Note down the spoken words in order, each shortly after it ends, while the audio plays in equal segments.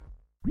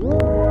Whatever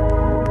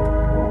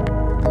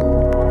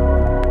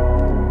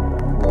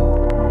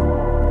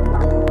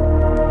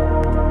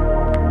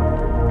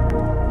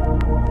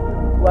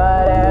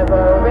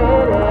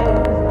it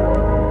is,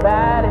 you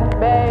got it,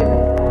 baby.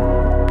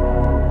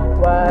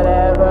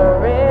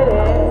 Whatever it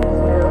is,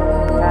 you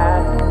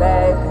got it,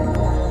 baby.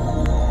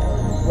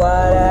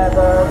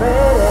 Whatever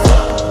it is,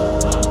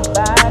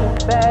 got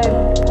it,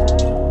 baby.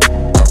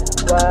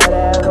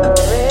 Whatever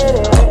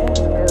it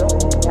is, you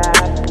got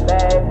it,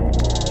 baby.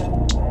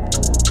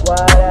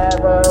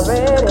 Whatever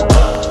it is,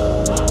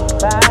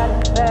 got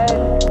it, baby.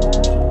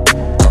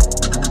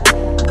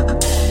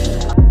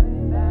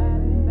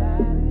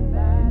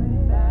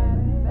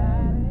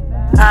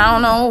 I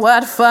don't know what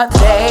the fuck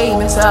they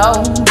even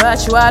told,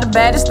 but you are the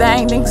baddest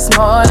thing. Think it's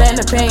more than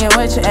opinion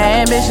with your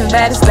ambitions,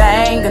 baddest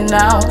thing to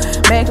know.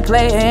 Make a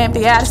player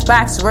empty out his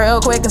pockets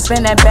real quick and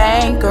spend that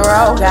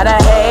bankroll. Got a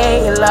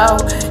halo,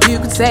 you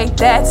can take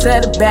that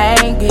to the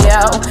bank,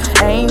 yo.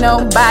 Ain't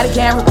nobody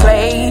can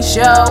replace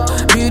your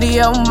beauty,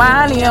 your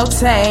mind, your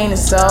taint and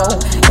soul.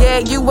 Yeah,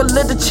 you a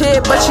little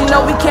chip, but you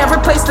know we can't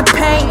replace the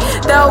paint.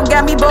 Though,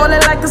 got me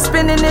ballin' like I'm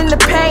spinning in the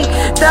paint.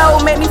 Though,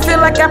 make me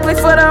feel like I play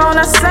for the on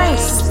our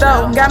Saints.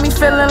 Though, got me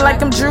feeling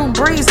like I'm Drew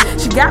Brees.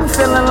 She got me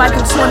feeling like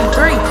I'm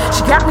 23.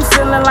 She got me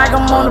feeling like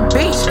I'm on the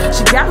beach.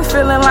 She got me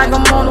feeling like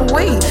I'm on the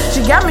weed.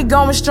 She got me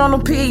going strong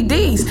on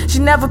PEDs. She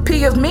never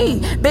pee of me.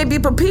 Baby,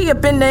 put P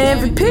up in the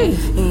MVP.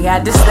 You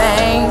got this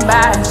thing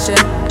by shit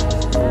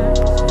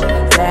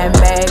that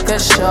make a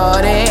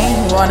shorty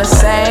wanna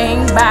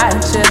sing by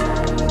shit.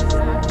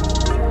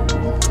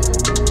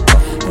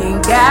 You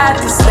got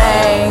this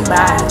thing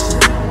by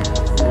shit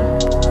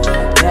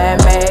that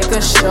make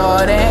a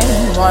shorty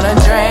wanna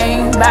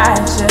drink by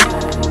shit.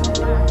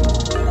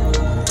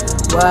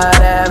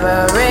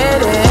 Whatever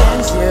it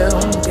is, you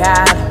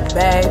got it,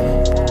 baby.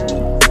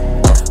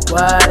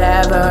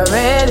 Whatever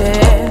it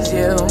is,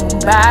 you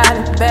got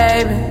it,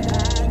 baby.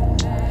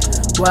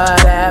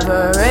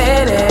 Whatever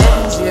it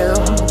is, you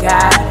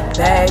got it,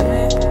 baby.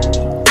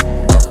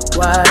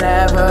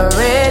 Whatever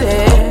it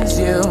is,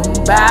 you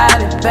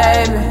got it,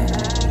 baby.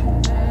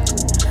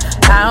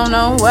 I don't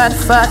know what the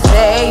fuck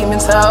they even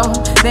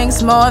told. Think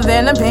it's more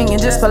than opinion,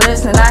 just for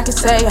listening I can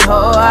say,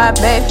 oh, I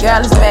baby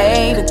girl is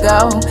made to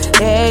go.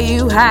 Yeah,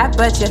 you hot,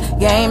 but your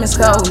game is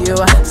cold. You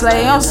a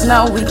slay on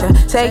snow, we can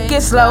take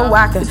it slow.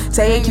 I can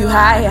take you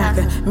high, I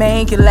can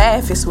make you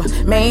laugh. It's what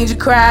made you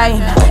cry,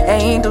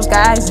 and ain't those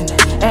guys, and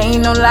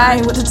ain't no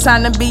lie. With the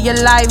time to be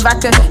alive, I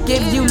could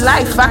give you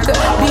life. I could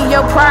be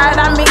your pride,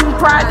 I mean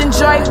pride and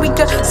joy. We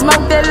could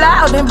smoke that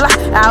loud and block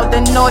out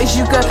the noise.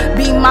 You could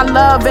be my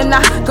love and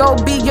I go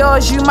be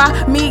yours. You my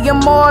me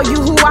and more,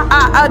 you who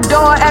I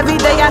adore. Every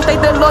day I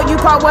thank the Lord, you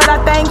part what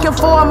I thank Him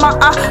for. My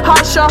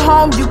heart's your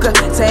home, you could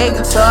take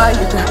a tour,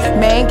 you could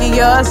make it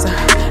yours.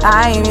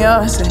 I am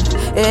yours,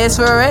 and it's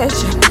for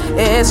rich, and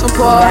it's for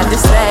poor. Got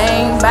this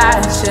thing by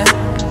you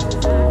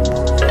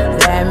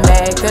that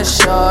make a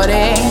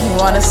shorty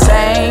wanna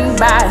sing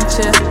by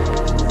you.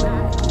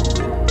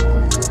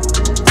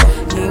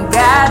 You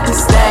got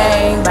this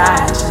thing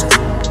by you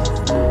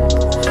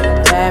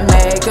that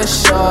make a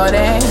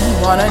shorty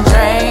wanna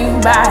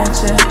drink by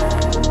you.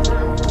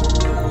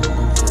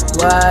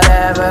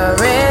 Whatever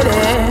it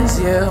is,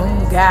 you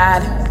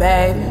got it,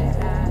 baby.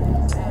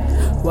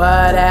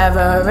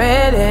 Whatever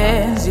it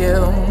is,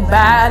 you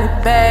got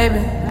it,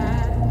 baby.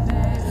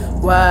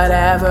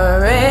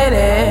 Whatever it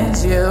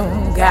is, you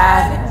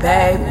got it,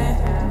 baby.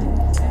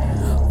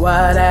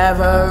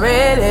 Whatever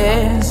it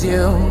is,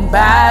 you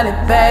got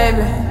it,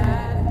 baby.